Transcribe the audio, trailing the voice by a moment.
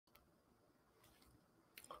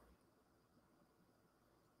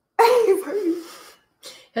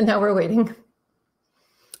And now we're waiting.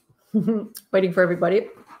 Waiting for everybody.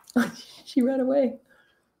 She ran away.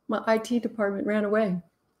 My IT department ran away.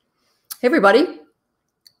 Hey, everybody.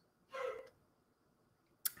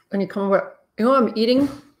 When you come over, you know what I'm eating?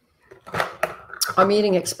 I'm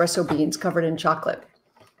eating espresso beans covered in chocolate.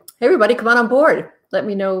 Hey, everybody, come on board. Let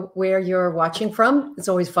me know where you're watching from. It's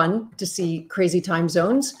always fun to see crazy time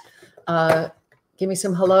zones. Give me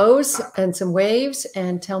some hellos and some waves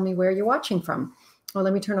and tell me where you're watching from. Well,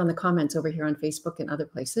 let me turn on the comments over here on Facebook and other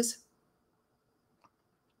places.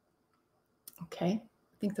 Okay,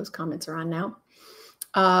 I think those comments are on now.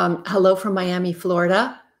 Hello from Miami,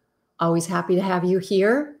 Florida. Always happy to have you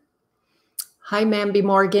here. Hi, Mamby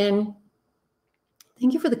Morgan.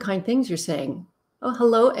 Thank you for the kind things you're saying. Oh,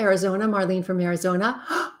 hello, Arizona. Marlene from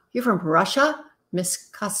Arizona. You're from Russia? Miss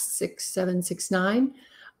Cuss6769.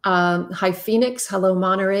 Hi, Phoenix. Hello,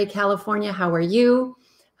 Monterey, California. How are you?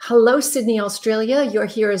 Hello, Sydney, Australia. You're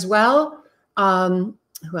here as well.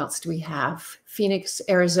 Who else do we have? Phoenix,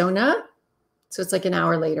 Arizona. So it's like an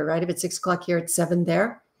hour later, right? If it's 6 o'clock here, it's 7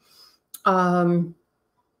 there. Hello,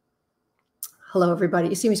 everybody.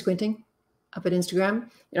 You see me squinting up at Instagram?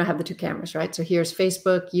 You know, I have the 2 cameras, right? So here's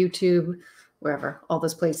Facebook, YouTube, wherever, all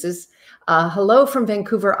those places. Hello from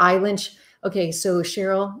Vancouver Island. Okay, so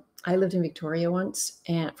Cheryl, I lived in Victoria once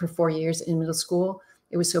and for 4 years in middle school.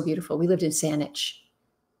 It was so beautiful. We lived in Saanich.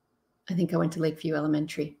 I think I went to Lakeview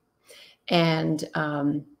Elementary. And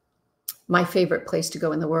my favorite place to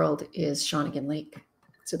go in the world is Shawnigan Lake.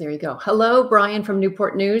 So there you go. Hello, Brian from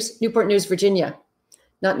Newport News, Virginia,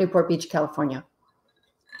 not Newport Beach, California.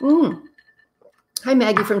 Hi,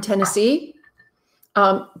 Maggie from Tennessee.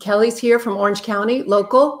 Kelly's here from Orange County,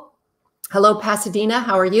 local. Hello, Pasadena.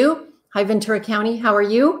 How are you? Hi, Ventura County. How are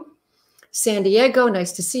you? San Diego.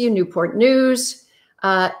 Nice to see you. Newport News.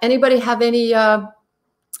 Anybody have any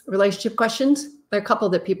relationship questions? There are a couple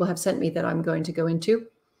that people have sent me that I'm going to go into.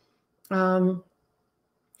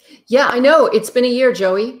 Yeah, I know. It's been a year,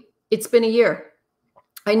 Joey. It's been a year.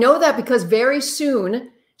 I know that because very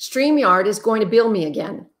soon StreamYard is going to bill me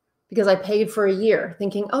again because I paid for a year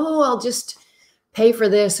thinking, oh, I'll just pay for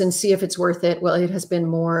this and see if it's worth it. Well, it has been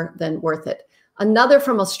more than worth it. Another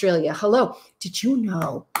from Australia. Hello. Did you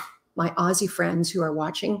know, my Aussie friends who are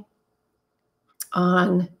watching,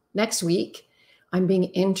 on next week, I'm being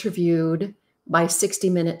interviewed by 60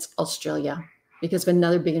 Minutes Australia because of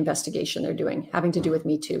another big investigation they're doing having to do with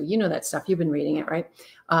Me Too. You know that stuff. You've been reading it, right?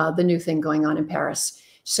 The new thing going on in Paris.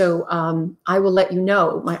 So I will let you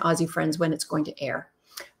know, my Aussie friends, when it's going to air.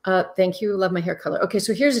 Thank you. Love my hair color. Okay,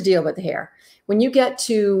 so here's the deal with the hair. When you get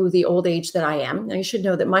to the old age that I am, now you should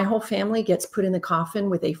know that my whole family gets put in the coffin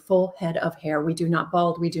with a full head of hair. We do not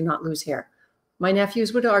bald. We do not lose hair. My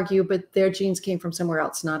nephews would argue, but their genes came from somewhere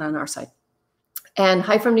else, not on our side. And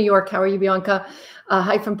hi from New York. How are you, Bianca?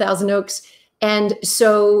 Hi from Thousand Oaks. And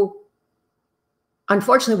so,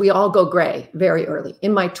 unfortunately, we all go gray very early.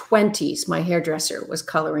 In my 20s, my hairdresser was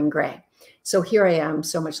coloring gray. So here I am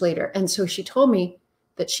so much later. And so she told me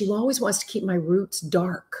that she always wants to keep my roots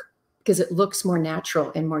dark because it looks more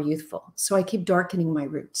natural and more youthful. So I keep darkening my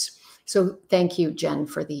roots. So thank you, Jen,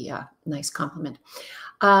 for the nice compliment.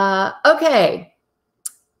 Okay.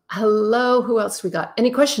 Hello. Who else we got?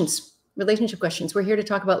 Any questions? Relationship questions. We're here to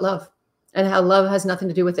talk about love and how love has nothing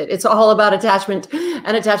to do with it. It's all about attachment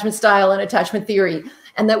and attachment style and attachment theory,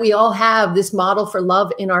 and that we all have this model for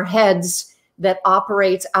love in our heads that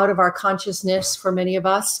operates out of our consciousness for many of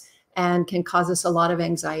us and can cause us a lot of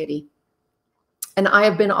anxiety. And I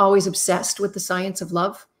have been always obsessed with the science of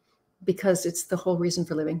love because it's the whole reason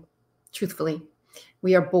for living, truthfully.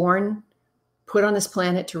 We are born, put on this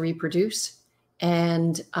planet to reproduce.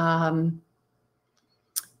 And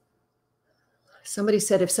somebody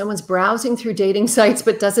said, if someone's browsing through dating sites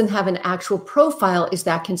but doesn't have an actual profile, is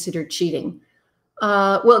that considered cheating?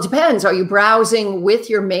 Well, it depends. Are you browsing with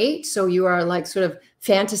your mate? So you are like sort of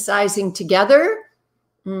fantasizing together?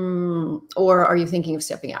 Or are you thinking of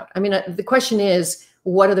stepping out? I mean, the question is,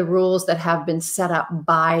 what are the rules that have been set up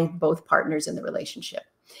by both partners in the relationship?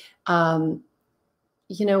 You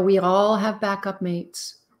know, we all have backup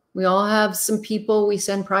mates. We all have some people we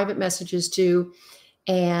send private messages to,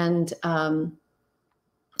 and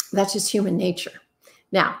that's just human nature.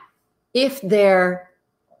 Now, if they're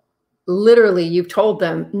literally, you've told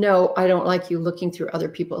them, no, I don't like you looking through other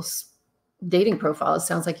people's dating profiles.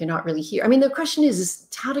 Sounds like you're not really here. I mean, the question is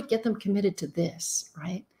how to get them committed to this,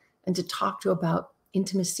 right? And to talk to about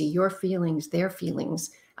intimacy, your feelings, their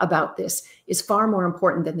feelings about this is far more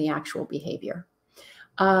important than the actual behavior.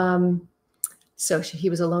 So he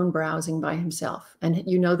was alone browsing by himself. And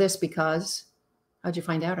you know this because, how'd you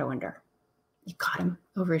find out, I wonder? You caught him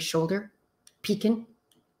over his shoulder, peeking.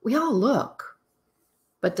 We all look.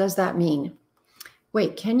 But does that mean,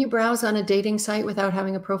 wait, can you browse on a dating site without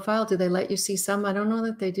having a profile? Do they let you see some? I don't know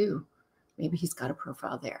that they do. Maybe he's got a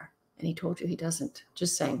profile there and he told you he doesn't.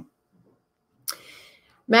 Just saying.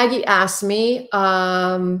 Maggie asked me,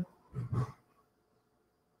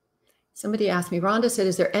 somebody asked me, Rhonda said,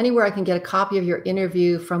 is there anywhere I can get a copy of your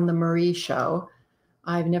interview from the Marie show?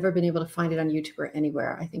 I've never been able to find it on YouTube or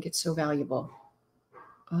anywhere. I think it's so valuable.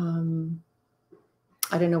 I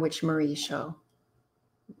don't know which Marie show.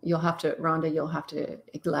 You'll have to, Rhonda, you'll have to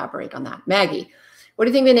elaborate on that. Maggie, what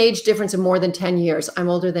do you think of an age difference of more than 10 years? I'm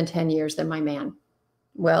older than 10 years than my man.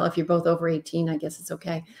 Well, if you're both over 18, I guess it's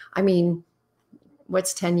okay. I mean,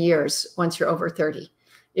 what's 10 years once you're over 30?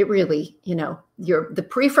 It really, you know, the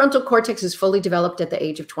prefrontal cortex is fully developed at the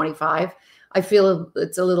age of 25. I feel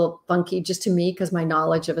it's a little funky just to me because my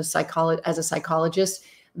knowledge of as a psychologist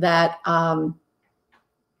that,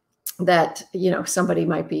 you know, somebody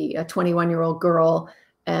might be a 21-year-old girl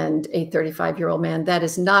and a 35-year-old man. That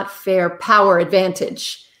is not fair power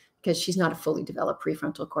advantage because she's not a fully developed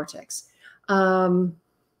prefrontal cortex.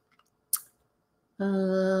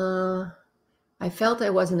 I felt I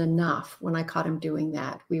wasn't enough when I caught him doing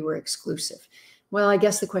that. We were exclusive. Well, I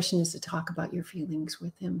guess the question is to talk about your feelings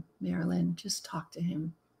with him, Marilyn. Just talk to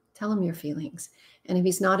him. Tell him your feelings. And if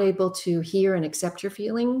he's not able to hear and accept your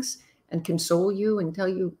feelings and console you and tell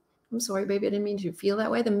you, I'm sorry, baby, I didn't mean you to feel that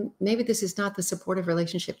way, then maybe this is not the supportive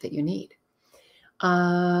relationship that you need.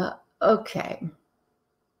 Okay.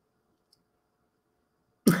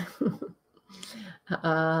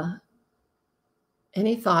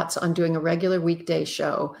 Any thoughts on doing a regular weekday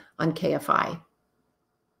show on KFI?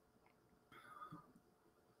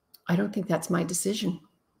 I don't think that's my decision.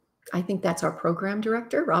 I think that's our program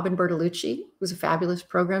director, Robin Bertolucci, who's a fabulous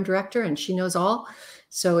program director, and she knows all.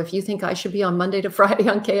 So if you think I should be on Monday to Friday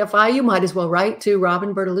on KFI, you might as well write to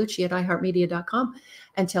Robin Bertolucci at iHeartMedia.com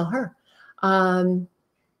and tell her.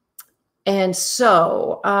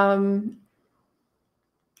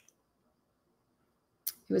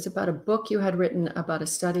 It was about a book you had written about a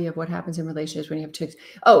study of what happens in relationships when you have chicks.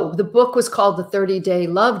 Oh, the book was called The 30-Day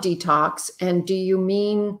Love Detox. And do you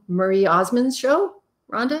mean Marie Osmond's show,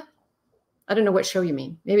 Rhonda? I don't know what show you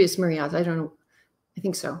mean. Maybe it's Marie Osmond. I don't know. I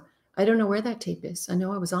think so. I don't know where that tape is. I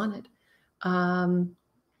know I was on it.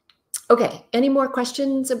 Okay. Any more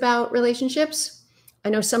questions about relationships? I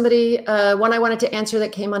know somebody, one I wanted to answer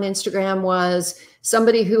that came on Instagram was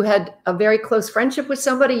somebody who had a very close friendship with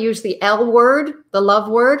somebody, used the L word, the love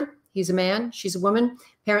word. He's a man, she's a woman,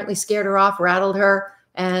 apparently scared her off, rattled her,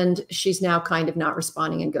 and she's now kind of not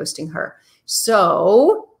responding and ghosting her.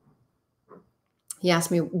 So he asked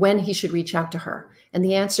me when he should reach out to her. And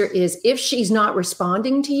the answer is, if she's not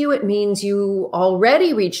responding to you, it means you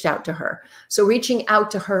already reached out to her. So reaching out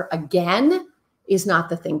to her again is not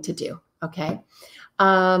the thing to do, okay?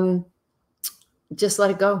 Just let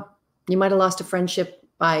it go. You might have lost a friendship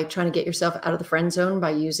by trying to get yourself out of the friend zone by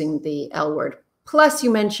using the L word. Plus, you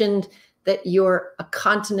mentioned that you're a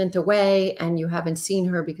continent away and you haven't seen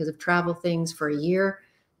her because of travel things for a year.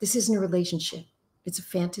 This isn't a relationship. It's a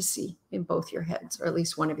fantasy in both your heads, or at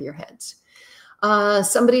least one of your heads.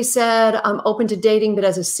 Somebody said, I'm open to dating, but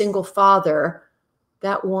as a single father,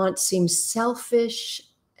 that want seems selfish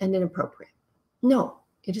and inappropriate. No.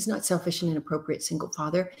 It is not selfish and inappropriate, single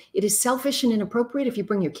father. It is selfish and inappropriate if you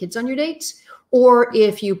bring your kids on your dates, or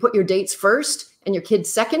if you put your dates first and your kids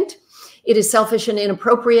second. It is selfish and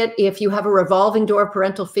inappropriate if you have a revolving door of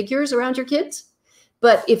parental figures around your kids.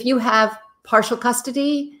 But if you have partial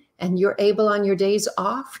custody and you're able on your days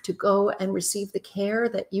off to go and receive the care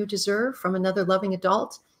that you deserve from another loving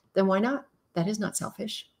adult, then why not? That is not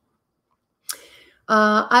selfish.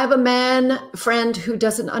 I have a man friend who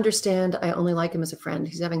doesn't understand. I only like him as a friend.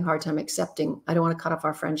 He's having a hard time accepting. I don't want to cut off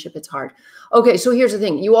our friendship. It's hard. Okay, so here's the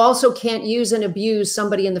thing. You also can't use and abuse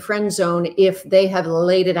somebody in the friend zone if they have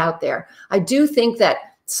laid it out there. I do think that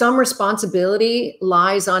some responsibility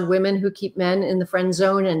lies on women who keep men in the friend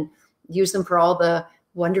zone and use them for all the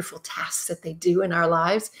wonderful tasks that they do in our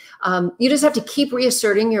lives. You just have to keep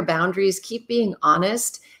reasserting your boundaries, keep being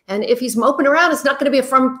honest. And if he's moping around, it's not going to be a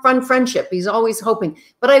fun friendship. He's always hoping.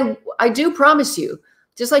 But I do promise you,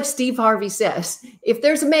 just like Steve Harvey says, if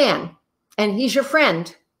there's a man and he's your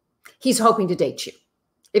friend, he's hoping to date you.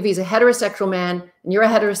 If he's a heterosexual man and you're a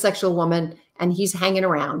heterosexual woman and he's hanging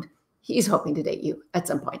around, he's hoping to date you at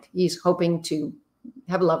some point. He's hoping to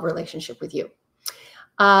have a love relationship with you.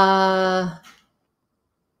 What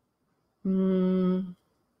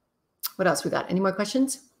else we got? Any more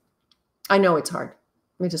questions? I know it's hard.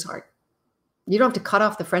 It is hard. You don't have to cut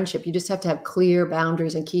off the friendship. You just have to have clear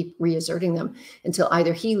boundaries and keep reasserting them until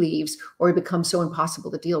either he leaves or it becomes so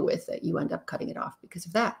impossible to deal with that you end up cutting it off because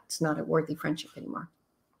of that. It's not a worthy friendship anymore.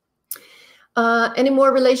 Any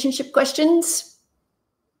more relationship questions?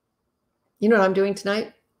 You know what I'm doing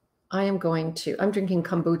tonight? I'm drinking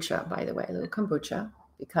kombucha, by the way, a little kombucha,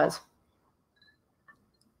 because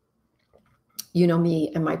you know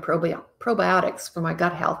me and my probiotics for my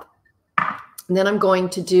gut health. And then I'm going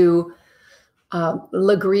to do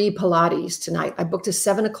Legree Pilates tonight. I booked a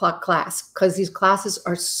 7 o'clock class because these classes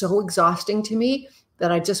are so exhausting to me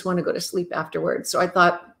that I just want to go to sleep afterwards. So I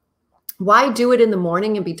thought, why do it in the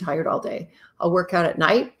morning and be tired all day? I'll work out at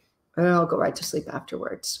night and I'll go right to sleep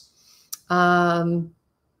afterwards.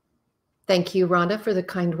 Thank you, Rhonda, for the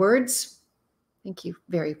kind words. Thank you.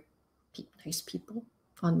 Very nice people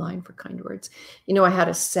online for kind words. You know, I had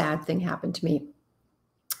a sad thing happen to me.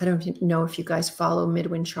 I don't know if you guys follow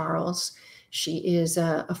Midwin Charles. She is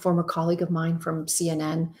a former colleague of mine from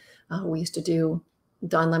CNN. We used to do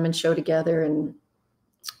Don Lemon's show together and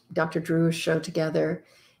Dr. Drew's show together.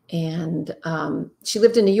 And she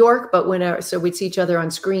lived in New York, but so we'd see each other on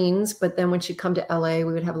screens. But then when she'd come to LA,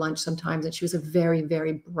 we would have lunch sometimes. And she was a very,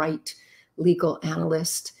 very bright legal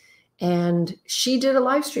analyst. And she did a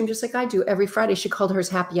live stream just like I do every Friday. She called hers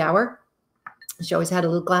Happy Hour. She always had a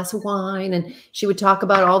little glass of wine and she would talk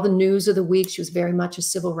about all the news of the week. She was very much a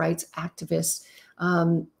civil rights activist.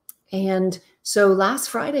 And so last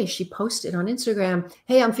Friday, she posted on Instagram,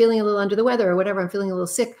 hey, I'm feeling a little under the weather or whatever. I'm feeling a little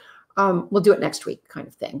sick. We'll do it next week kind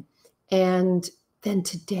of thing. And then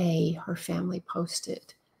today her family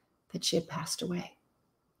posted that she had passed away.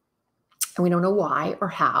 And we don't know why or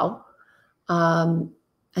how.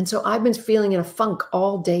 And so I've been feeling in a funk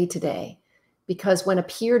all day today because when a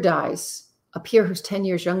peer dies, a peer who's 10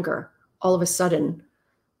 years younger, all of a sudden,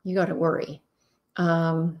 you got to worry.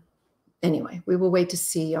 Anyway, we will wait to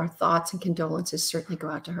see. Our thoughts and condolences certainly go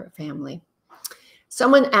out to her family.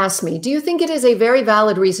 Someone asked me, do you think it is a very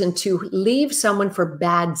valid reason to leave someone for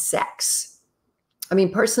bad sex? I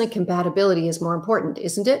mean, personally, compatibility is more important,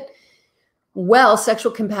 isn't it? Well,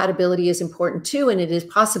 sexual compatibility is important too, and it is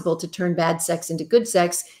possible to turn bad sex into good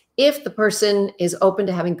sex if the person is open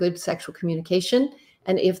to having good sexual communication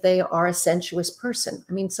and if they are a sensuous person.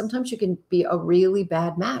 I mean, sometimes you can be a really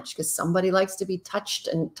bad match because somebody likes to be touched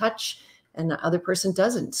and the other person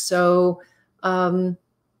doesn't. So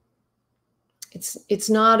it's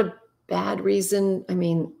not a bad reason. I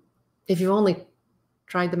mean, if you've only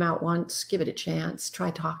tried them out once, give it a chance,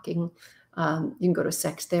 try talking. You can go to a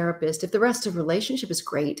sex therapist. If the rest of the relationship is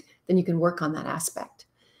great, then you can work on that aspect.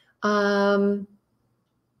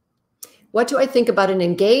 What do I think about an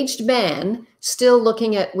engaged man still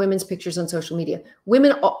looking at women's pictures on social media?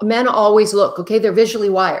 Men always look, okay? They're visually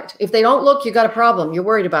wired. If they don't look, you got a problem. You're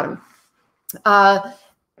worried about them.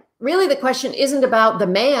 Really, the question isn't about the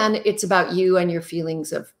man. It's about you and your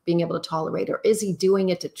feelings of being able to tolerate, or is he doing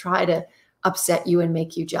it to try to upset you and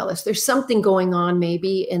make you jealous? There's something going on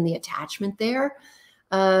maybe in the attachment there.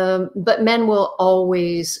 But men will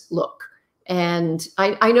always look. And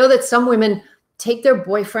I know that some women take their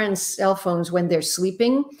boyfriend's cell phones when they're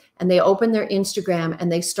sleeping and they open their Instagram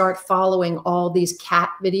and they start following all these cat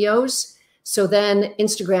videos. So then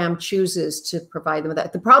Instagram chooses to provide them with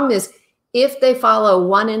that. The problem is if they follow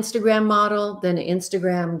one Instagram model, then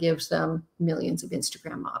Instagram gives them millions of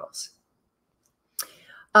Instagram models.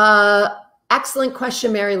 Excellent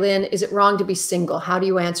question, Mary Lynn. Is it wrong to be single? How do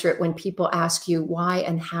you answer it when people ask you why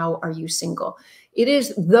and how are you single? It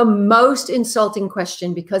is the most insulting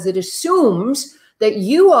question because it assumes that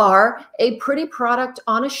you are a pretty product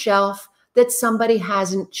on a shelf that somebody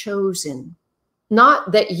hasn't chosen.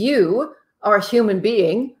 Not that you are a human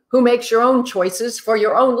being who makes your own choices for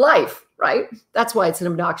your own life, right? That's why it's an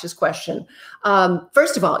obnoxious question.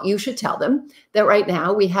 First of all, you should tell them that right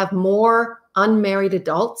now we have more unmarried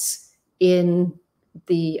adults in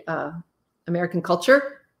the American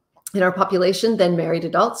culture, in our population, than married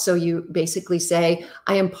adults. So you basically say,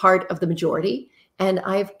 I am part of the majority and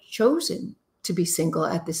I've chosen to be single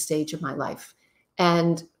at this stage of my life.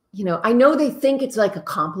 And, you know, I know they think it's like a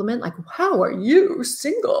compliment, like, how are you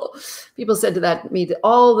single? People said to me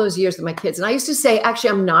all those years with my kids. And I used to say,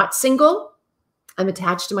 actually, I'm not single. I'm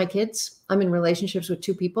attached to my kids. I'm in relationships with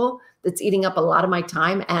two people. That's eating up a lot of my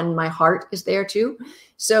time and my heart is there too.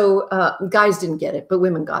 So guys didn't get it, but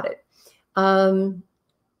women got it.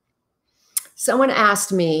 Someone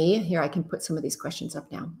asked me, here I can put some of these questions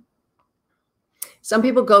up now. Some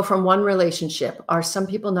people go from one relationship. Are some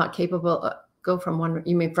people not capable, go from one,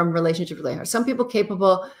 you mean from relationship to relationship? Are some people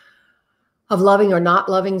capable of loving or not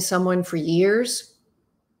loving someone for years?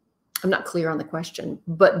 I'm not clear on the question,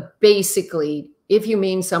 but basically, if you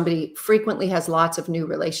mean somebody frequently has lots of new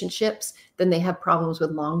relationships, then they have problems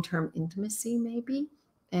with long-term intimacy, maybe,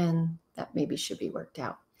 and that maybe should be worked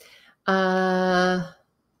out.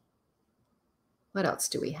 What else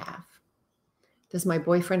do we have? Does my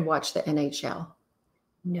boyfriend watch the NHL?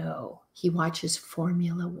 No, he watches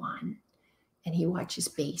Formula One and he watches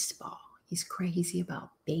baseball. He's crazy about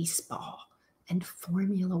baseball and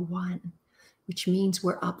Formula One, which means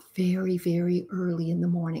we're up very, very early in the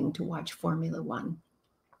morning to watch Formula One.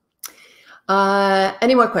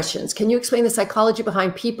 Any more questions? Can you explain the psychology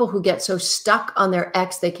behind people who get so stuck on their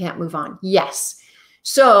ex they can't move on? Yes.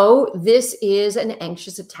 So this is an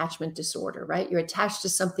anxious attachment disorder, right? You're attached to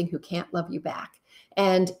something who can't love you back.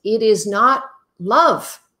 And it is not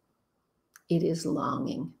love. It is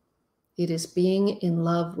longing. It is being in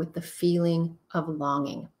love with the feeling of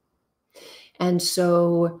longing. And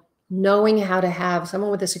so knowing how to have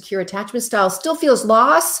someone with a secure attachment style still feels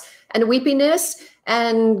loss and weepiness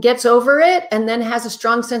and gets over it and then has a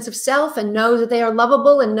strong sense of self and knows that they are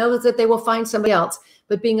lovable and knows that they will find somebody else.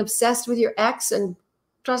 But being obsessed with your ex, and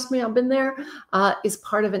trust me, I've been there, is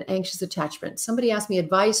part of an anxious attachment. Somebody asked me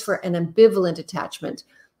advice for an ambivalent attachment.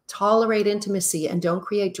 Tolerate intimacy and don't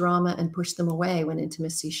create drama and push them away when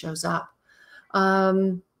intimacy shows up.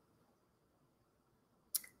 One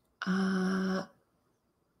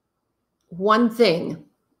thing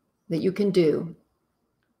that you can do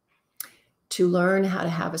to learn how to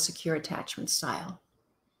have a secure attachment style.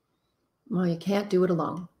 Well, you can't do it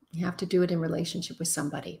alone. You have to do it in relationship with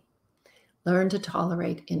somebody. Learn to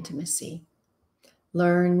tolerate intimacy.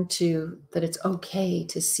 Learn that it's okay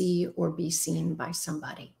to see or be seen by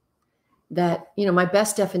somebody. That, my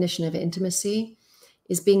best definition of intimacy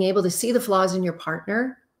is being able to see the flaws in your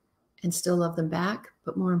partner and still love them back.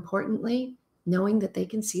 But more importantly, knowing that they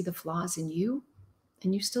can see the flaws in you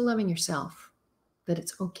and you still loving yourself, that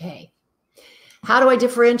it's okay. How do I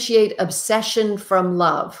differentiate obsession from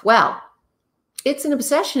love? Well, it's an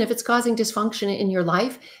obsession if it's causing dysfunction in your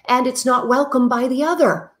life and it's not welcome by the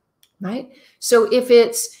other, right? So if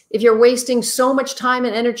you're wasting so much time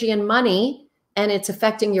and energy and money and it's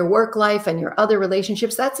affecting your work life and your other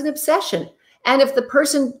relationships, that's an obsession. And if the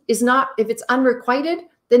person if it's unrequited,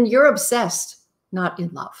 then you're obsessed, not in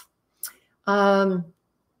love.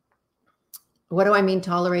 What do I mean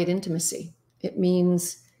tolerate intimacy? It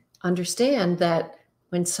means understand that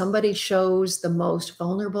when somebody shows the most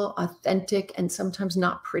vulnerable, authentic, and sometimes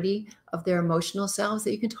not pretty of their emotional selves,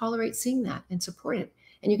 that you can tolerate seeing that and support it.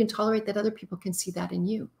 And you can tolerate that other people can see that in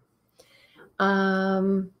you.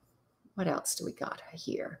 What else do we got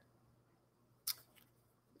here?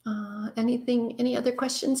 Any other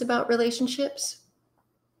questions about relationships?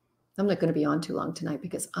 I'm not going to be on too long tonight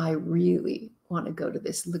because I really want to go to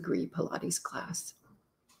this Legree Pilates class.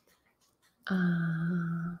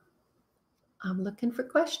 I'm looking for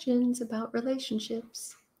questions about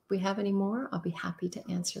relationships. If we have any more, I'll be happy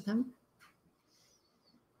to answer them.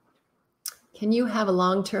 Can you have a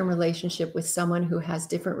long-term relationship with someone who has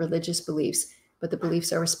different religious beliefs, but the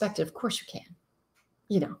beliefs are respected? Of course you can.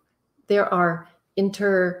 There are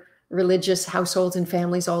inter-religious households and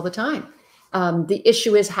families all the time. The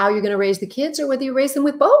issue is how you're going to raise the kids or whether you raise them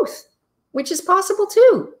with both, which is possible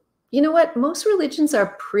too. You know what? Most religions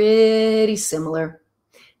are pretty similar.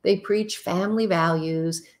 They preach family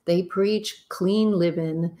values. They preach clean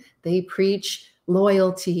living. They preach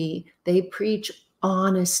loyalty. They preach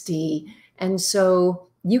honesty. And so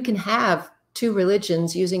you can have two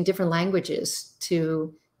religions using different languages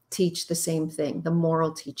to teach the same thing, the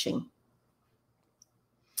moral teaching.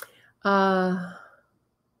 Maura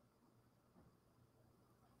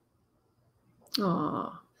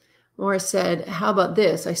said, how about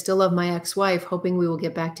this? I still love my ex-wife, hoping we will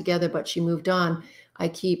get back together, but she moved on. I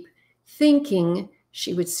keep thinking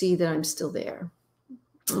she would see that I'm still there.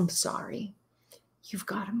 I'm sorry. You've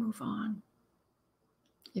got to move on.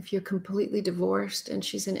 If you're completely divorced and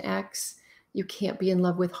she's an ex, you can't be in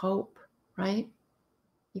love with hope, right?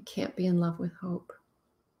 You can't be in love with hope.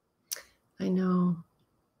 I know.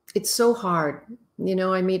 It's so hard.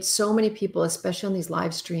 I meet so many people, especially on these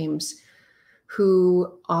live streams,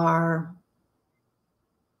 who are,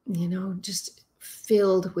 just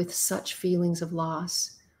filled with such feelings of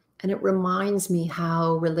loss. And it reminds me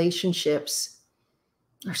how relationships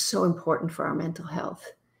are so important for our mental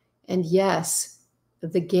health. And yes,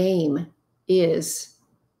 the game is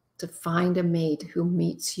to find a mate who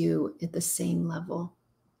meets you at the same level.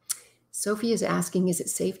 Sophie is asking, is it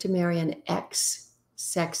safe to marry an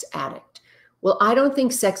ex-sex addict? Well, I don't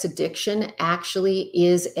think sex addiction actually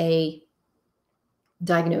is a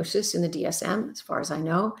diagnosis in the DSM, as far as I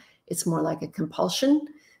know. It's more like a compulsion.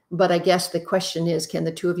 But I guess the question is, can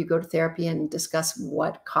the two of you go to therapy and discuss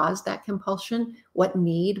what caused that compulsion? What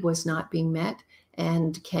need was not being met?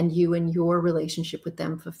 And can you in your relationship with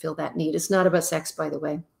them fulfill that need? It's not about sex, by the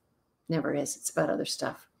way. Never is. It's about other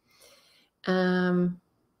stuff.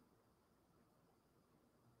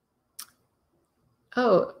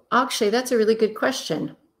 Oh, Akshay, that's a really good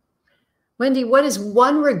question. Wendy, what is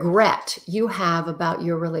one regret you have about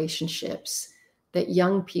your relationships that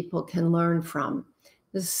young people can learn from?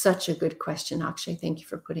 This is such a good question, Akshay. Thank you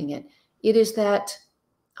for putting it. It is that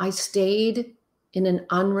I stayed in an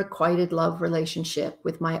unrequited love relationship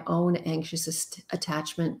with my own anxious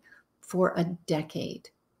attachment for a decade.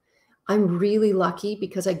 I'm really lucky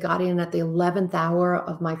because I got in at the 11th hour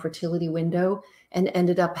of my fertility window and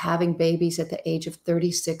ended up having babies at the age of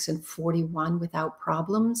 36 and 41 without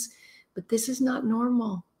problems. But this is not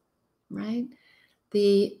normal, right?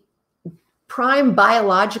 The prime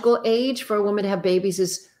biological age for a woman to have babies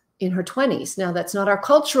is in her 20s. Now, that's not our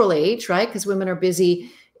cultural age, right? Because women are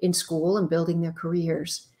busy in school and building their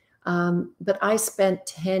careers. But I spent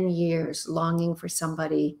 10 years longing for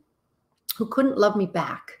somebody who couldn't love me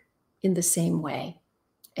back in the same way.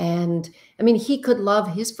 And I mean, he could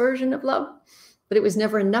love his version of love, but it was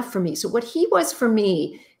never enough for me. So what he was for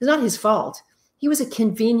me is not his fault. He was a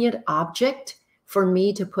convenient object for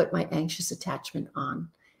me to put my anxious attachment on.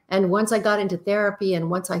 And once I got into therapy and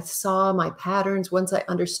once I saw my patterns, once I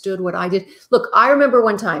understood what I did, look, I remember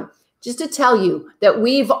one time, just to tell you that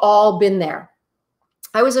we've all been there.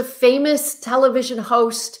 I was a famous television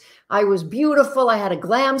host. I was beautiful. I had a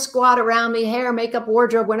glam squad around me, hair, makeup,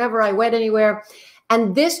 wardrobe, whenever I went anywhere.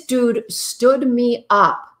 And this dude stood me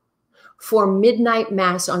up for midnight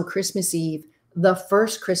mass on Christmas Eve, the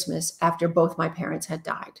first Christmas after both my parents had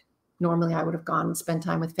died. Normally I would have gone and spent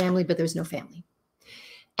time with family, but there was no family.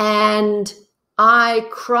 And I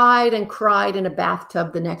cried and cried in a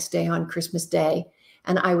bathtub the next day on Christmas Day.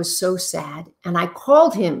 And I was so sad. And I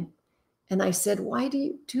called him and I said, why do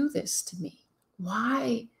you do this to me?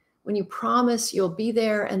 Why, when you promise you'll be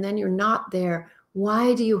there and then you're not there,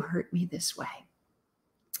 why do you hurt me this way?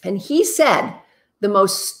 And he said the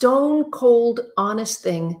most stone cold, honest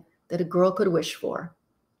thing that a girl could wish for.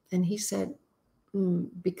 And he said,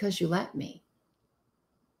 because you let me.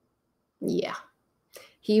 Yeah.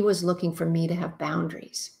 He was looking for me to have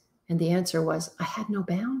boundaries. And the answer was, I had no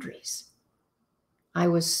boundaries. I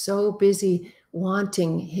was so busy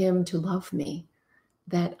wanting him to love me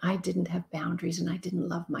that I didn't have boundaries and I didn't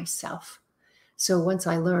love myself. So once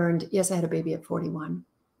I learned, yes, I had a baby at 41.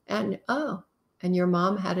 And and your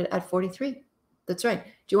mom had it at 43. That's right.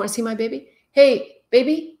 Do you want to see my baby? Hey,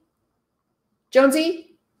 baby.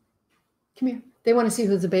 Jonesy, come here. They want to see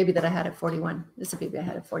who's the baby that I had at 41. This is a baby I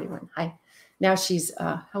had at 41. Hi. Now she's,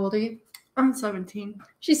 how old are you? I'm 17.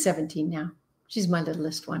 She's 17 now. She's my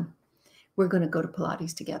littlest one. We're going to go to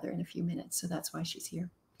Pilates together in a few minutes. So that's why she's here.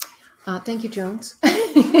 Thank you, Jones.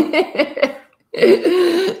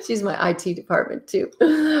 She's my IT department too.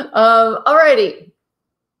 All righty.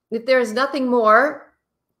 If there is nothing more.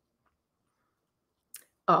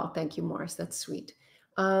 Oh, thank you, Morris. That's sweet.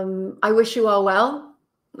 I wish you all well.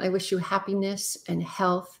 I wish you happiness and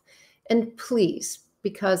health. And please,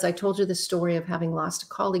 because I told you the story of having lost a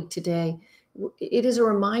colleague today, it is a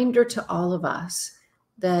reminder to all of us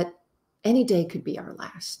that any day could be our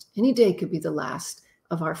last. Any day could be the last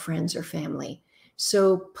of our friends or family.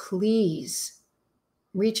 So please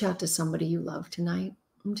reach out to somebody you love tonight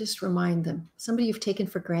and just remind them, somebody you've taken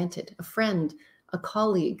for granted, a friend, a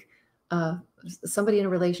colleague, somebody in a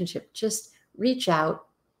relationship. Just reach out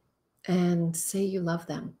and say you love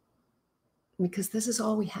them, because this is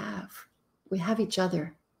all we have. We have each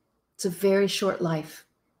other. It's a very short life.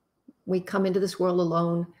 We come into this world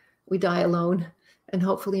alone. We die alone. And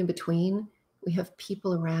hopefully in between, we have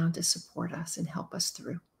people around to support us and help us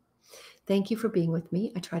through. Thank you for being with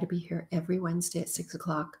me. I try to be here every Wednesday at 6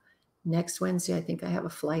 o'clock. Next Wednesday, I think I have a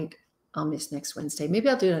flight. I'll miss next Wednesday. Maybe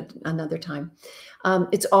I'll do it another time.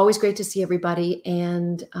 It's always great to see everybody.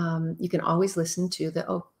 And you can always listen to the,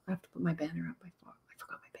 I have to put my banner up. I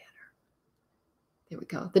forgot my banner. There we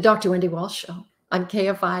go. The Dr. Wendy Walsh Show on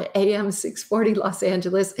KFI AM 640 Los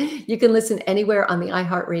Angeles. You can listen anywhere on the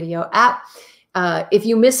iHeartRadio app. If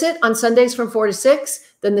you miss it on Sundays from 4 to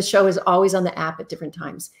 6, then the show is always on the app at different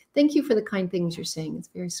times. Thank you for the kind things you're saying. It's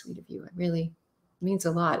very sweet of you. It really means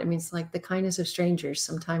a lot. I mean, it's like the kindness of strangers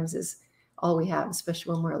sometimes is all we have,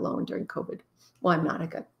 especially when we're alone during COVID. Well, I'm not. I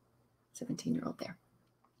got a 17-year-old there.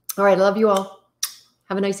 All right. I love you all.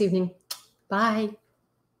 Have a nice evening. Bye.